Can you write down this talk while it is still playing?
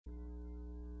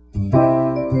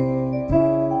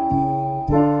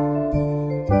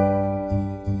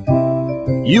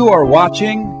You are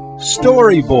watching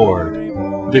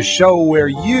StoryBoard, the show where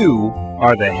you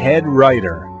are the head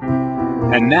writer.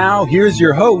 And now here's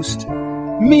your host,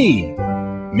 me,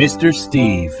 Mr.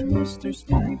 Steve. Mr.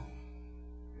 Steve.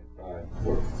 5,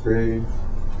 4, 3.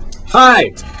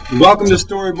 Hi, welcome to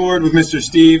StoryBoard with Mr.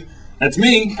 Steve. That's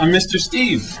me, I'm Mr.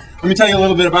 Steve. Let me tell you a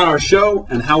little bit about our show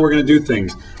and how we're going to do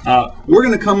things. We're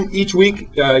going to come each week,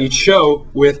 each show,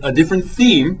 with a different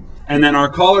theme, and then our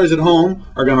callers at home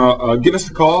are going to give us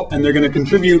a call, and they're going to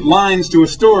contribute lines to a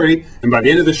story, and by the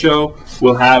end of the show,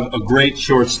 we'll have a great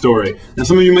short story. Now,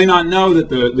 some of you may not know that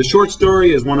the short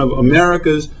story is one of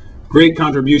America's great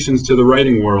contributions to the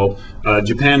writing world.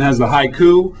 Japan has the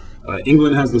haiku,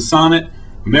 England has the sonnet,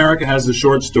 America has the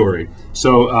short story.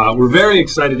 So we're very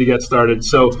excited to get started.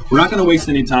 So we're not going to waste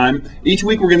any time. Each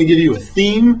week we're going to give you a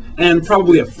theme and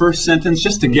probably a first sentence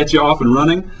just to get you off and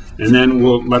running. And then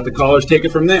we'll let the callers take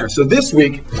it from there. So this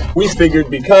week we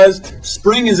figured because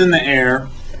spring is in the air,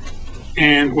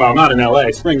 and well, not in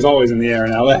LA. Spring's always in the air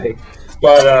in LA.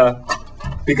 But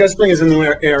because spring is in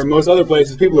the air, most other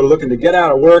places, people are looking to get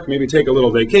out of work, maybe take a little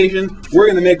vacation. We're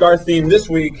going to make our theme this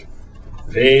week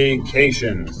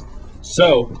vacations.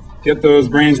 So get those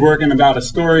brains working about a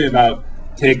story about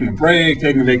taking a break,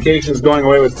 taking vacations, going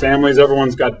away with families.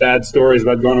 Everyone's got bad stories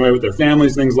about going away with their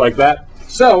families, things like that.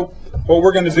 So what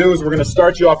we're going to do is we're going to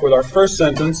start you off with our first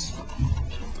sentence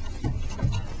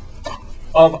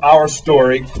of our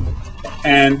story.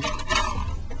 And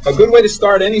a good way to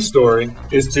start any story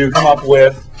is to come up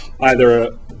with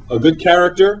either a good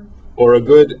character or a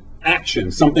good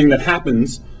action, something that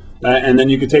happens. And then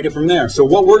you can take it from there. So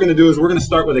what we're going to do is we're going to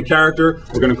start with a character.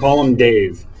 We're going to call him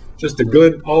Dave. Just a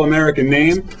good all-American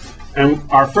name. And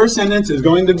our first sentence is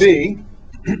going to be,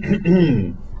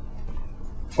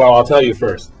 well, I'll tell you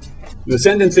first. The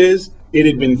sentence is, it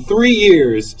had been 3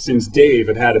 years since Dave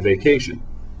had had a vacation.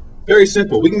 Very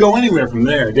simple. We can go anywhere from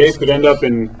there. Dave could end up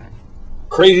in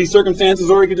crazy circumstances,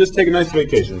 or he could just take a nice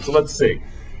vacation. So let's see.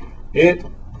 It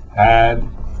had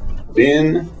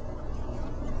been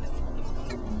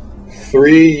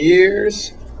 3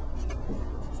 years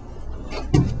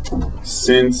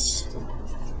since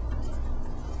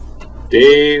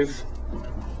Dave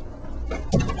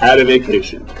had a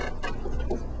vacation.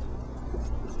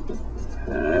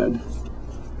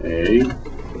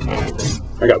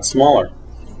 I got smaller.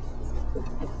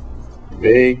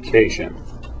 Vacation.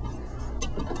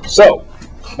 So,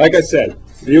 like I said,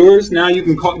 viewers, now you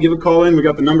can give a call in. We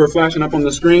got the number flashing up on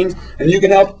the screen, and you can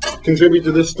help contribute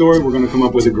to this story. We're going to come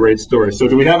up with a great story. So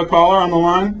do we have a caller on the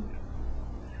line?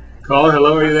 Caller,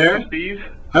 hello, are you there? Mr. Steve?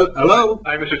 Hello?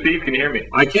 Hi, Mr. Steve, can you hear me?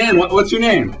 I can. What's your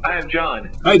name? I am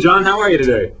John. Hi, John. How are you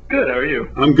today? Good, how are you?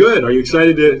 I'm good. Are you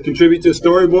excited to contribute to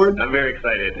StoryBoard? I'm very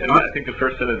excited, and I think the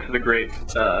first sentence is a great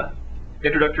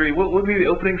introductory. What would be the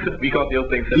opening sentence? We call it the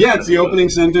opening sentence. Yeah, it's the opening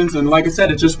sentence, and like I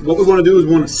said, it's just what we want to do is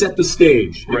we want to set the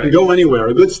stage. It can go anywhere.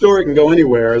 A good story can go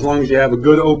anywhere as long as you have a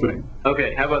good opening.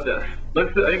 Okay, how about this? I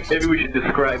think maybe we should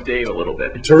describe Dave a little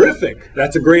bit. Terrific.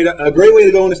 That's a great way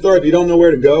to go in a story. If you don't know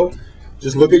where to go,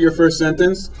 just look at your first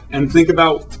sentence and think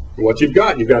about what you've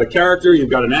got. You've got a character, you've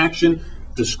got an action.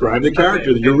 Describe the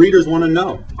character that your readers want to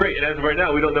know. Great, and as of right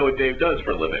now, we don't know what Dave does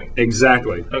for a living.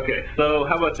 Exactly. Okay, so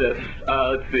how about this?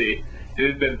 Let's see.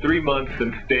 It has been 3 months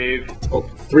since Dave... Oh,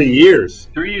 3 years.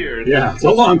 3 years. Yeah, it's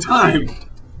a long time.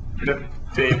 Since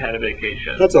Dave had a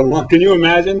vacation. That's a long... Can you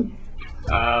imagine?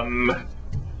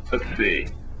 Let's see.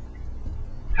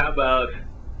 How about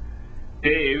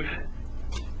Dave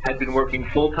had been working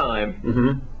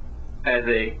full-time as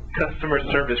a customer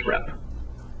service rep.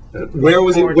 Where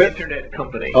was he? For an internet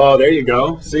company. Oh, there you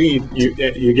go. See,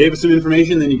 you gave us some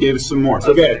information, then you gave us some more.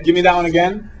 So okay, give me that one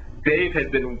again. Dave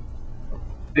had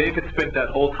spent that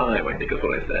whole time, I think is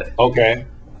what I said. Okay.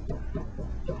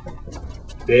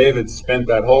 Dave had spent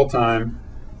that whole time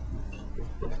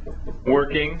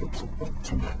working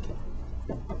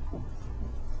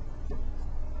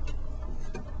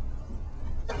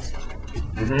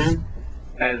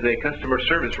as a customer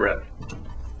service rep.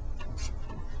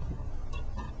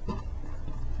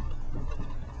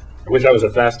 I wish I was a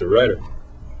faster writer.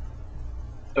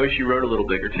 I wish you wrote a little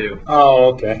bigger too.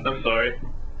 Oh, okay. I'm sorry.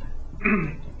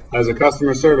 As a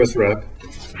customer service rep.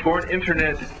 For an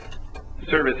internet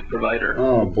service provider.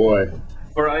 Oh boy.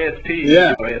 Or ISP.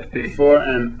 Yeah. ISP. For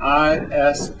an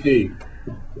ISP.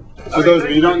 For those of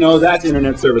you who don't know, that's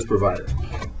Internet Service Provider.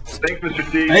 Thanks, Mr.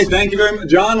 Steve. Hey, thank you very much.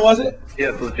 John, was it?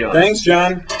 Yes, it was John. Thanks,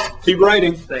 John. Keep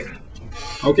writing. Thanks.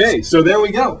 Okay, so there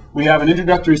we go. We have an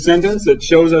introductory sentence that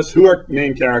shows us who our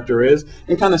main character is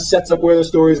and kind of sets up where the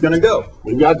story is going to go.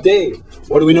 We've got Dave.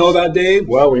 What do we know about Dave?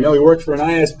 Well, we know he works for an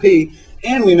ISP.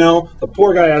 and we know the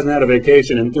poor guy hasn't had a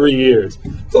vacation in 3 years.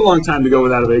 It's a long time to go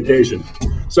without a vacation.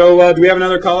 So do we have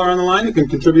another caller on the line who can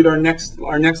contribute our next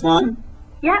line?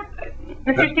 Yeah,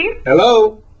 Mr. Steve?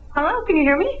 Hello? Hello, can you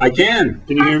hear me? I can.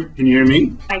 Can you hear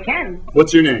me? I can.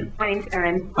 What's your name? My name's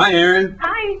Erin. Hi, Erin.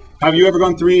 Hi. Have you ever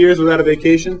gone 3 years without a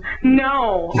vacation?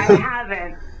 No, I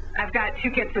haven't. I've got 2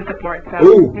 kids to support, so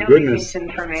Ooh, no goodness.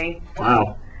 vacation for me.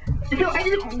 Wow. So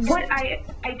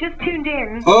I just tuned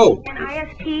in. Oh. An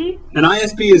ISP? An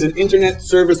ISP is an internet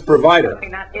service provider. Okay,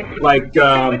 not if. Like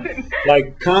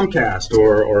Comcast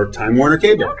or Time Warner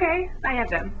Cable. Okay, I have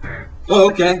them. Oh,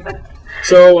 okay.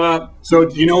 So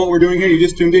do you know what we're doing here? You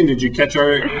just tuned in. Did you catch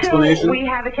our explanation? So we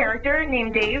have a character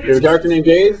named Dave. There's a character named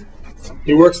Dave.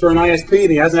 He works for an ISP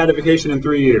and he hasn't had a vacation in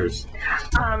 3 years.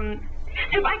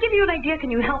 So if I give you an idea,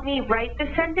 can you help me write the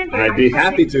sentence? I'd be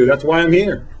happy to. That's why I'm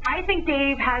here. I think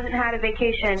Dave hasn't had a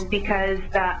vacation because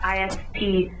the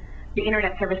ISP, the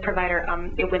internet service provider,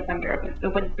 it went under.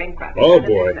 It went bankrupt. Oh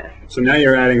boy. So now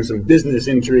you're adding some business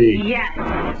intrigue.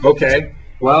 Yes. Okay.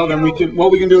 Well, then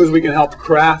what we can do is we can help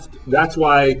craft. That's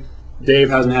why Dave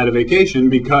hasn't had a vacation,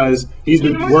 because he's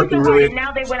been working really.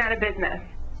 Now they went out of business.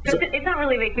 So it's not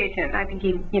really vacation. I think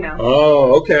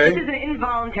Oh, okay. This is an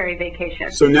involuntary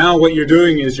vacation. So now what you're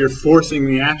doing is you're forcing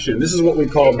the action. This is what we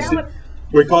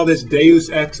call this Deus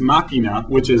ex machina,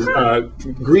 which is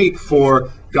Greek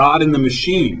for God in the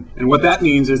machine. And what that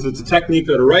means is it's a technique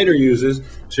that a writer uses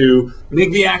to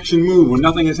make the action move. When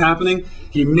nothing is happening,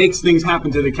 he makes things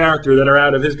happen to the character that are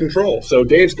out of his control. So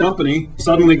Dave's company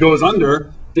suddenly goes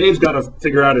under. Dave's got to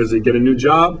figure out, does he get a new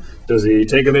job? Does he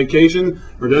take a vacation?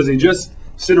 Or does he just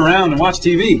sit around and watch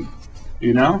TV?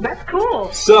 You know? That's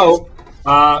cool. So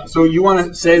you want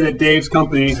to say that Dave's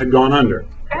company had gone under?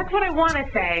 That's what I want to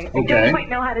say. Okay. I don't quite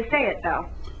know how to say it, though.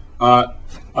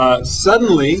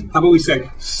 Suddenly, how about we say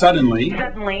suddenly?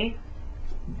 Suddenly.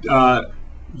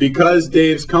 Because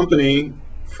Dave's company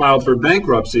filed for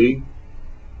bankruptcy,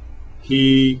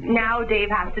 now Dave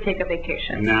has to take a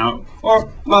vacation. He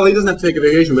doesn't have to take a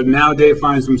vacation, but now Dave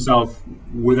finds himself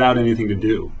without anything to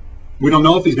do. We don't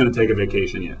know if he's going to take a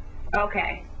vacation yet.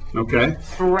 Okay. Okay?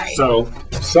 Right. So,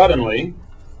 suddenly...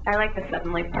 I like the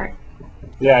suddenly part.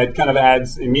 Yeah, it kind of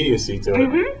adds immediacy to it.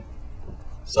 Mm-hmm.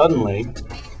 Suddenly,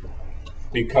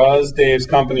 because Dave's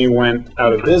company went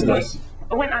out of business...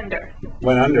 Went under.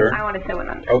 Went under. I want to say went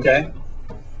under. Okay.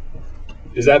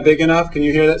 Is that big enough? Can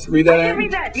you hear that? Read that? I can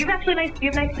read that. You have nice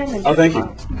penmanship. Oh, thank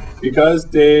you. Because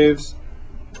Dave's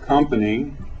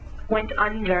company went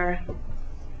under.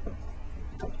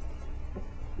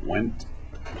 Went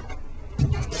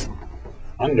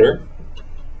under,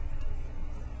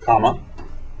 comma.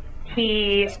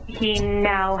 He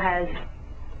now has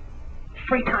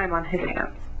free time on his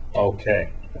hands. Okay.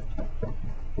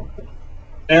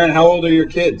 Erin, how old are your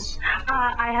kids?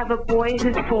 I have a boy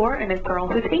who's 4 and a girl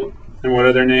who's 8. And what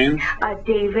are their names?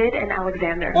 David and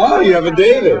Alexander. Oh, you have a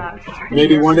David.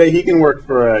 Maybe one day he can work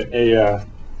for an ISP.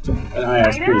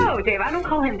 I know, Dave. I don't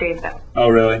call him Dave, though. Oh,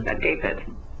 really? David.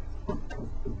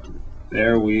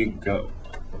 There we go.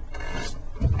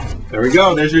 There we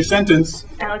go. There's your sentence.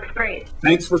 That looks great.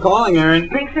 Thanks for calling, Erin.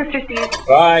 Thanks, Mr. Steve.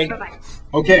 Bye. Bye-bye.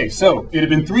 Okay, so it had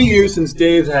been 3 years since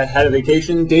Dave had a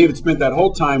vacation. Dave had spent that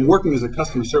whole time working as a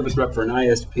customer service rep for an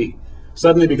ISP.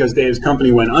 Suddenly, because Dave's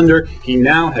company went under, he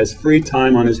now has free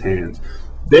time on his hands.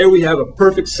 There we have a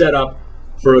perfect setup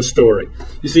for a story.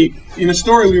 You see, in a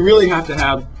story, we really have to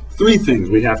have 3 things.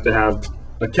 We have to have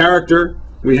a character,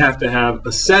 we have to have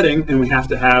a setting, and we have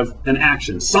to have an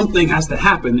action. Something has to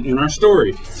happen in our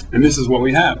story, and this is what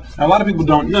we have. Now, a lot of people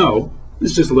don't know.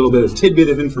 This is just a little bit of tidbit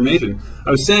of information.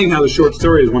 I was saying how the short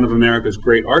story is one of America's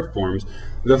great art forms.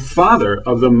 The father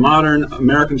of the modern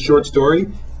American short story,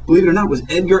 believe it or not, was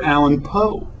Edgar Allan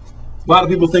Poe. A lot of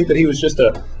people think that he was just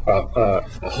a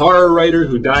horror writer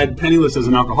who died penniless as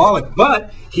an alcoholic,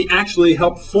 but he actually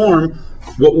helped form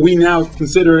what we now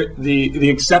consider the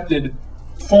accepted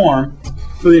form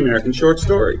for the American short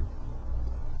story.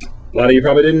 A lot of you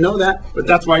probably didn't know that, but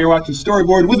that's why you're watching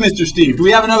Storyboard with Mr. Steve. Do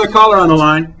we have another caller on the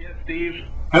line? Yes, Steve.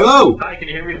 Hello. Hi, can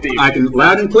you hear me, Steve? I can,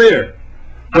 loud and clear.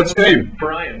 What's your name?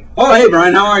 Brian. Oh, hey,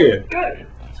 Brian, how are you? Good.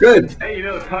 Good. Hey,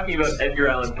 talking about Edgar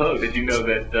Allan Poe, did you know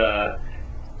that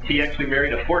he actually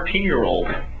married a 14-year-old?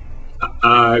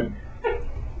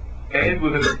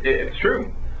 It's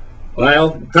true.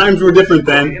 Well, times were different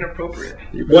then. Inappropriate.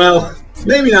 Well,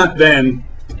 maybe not then.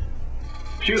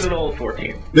 She was an old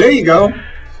 14. There you go.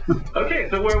 Okay,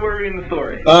 so where were we in the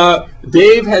story?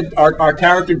 Dave had, our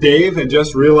character Dave had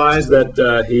just realized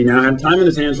that he now had time in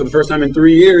his hands for the first time in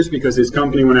 3 years because his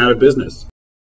company went out of business.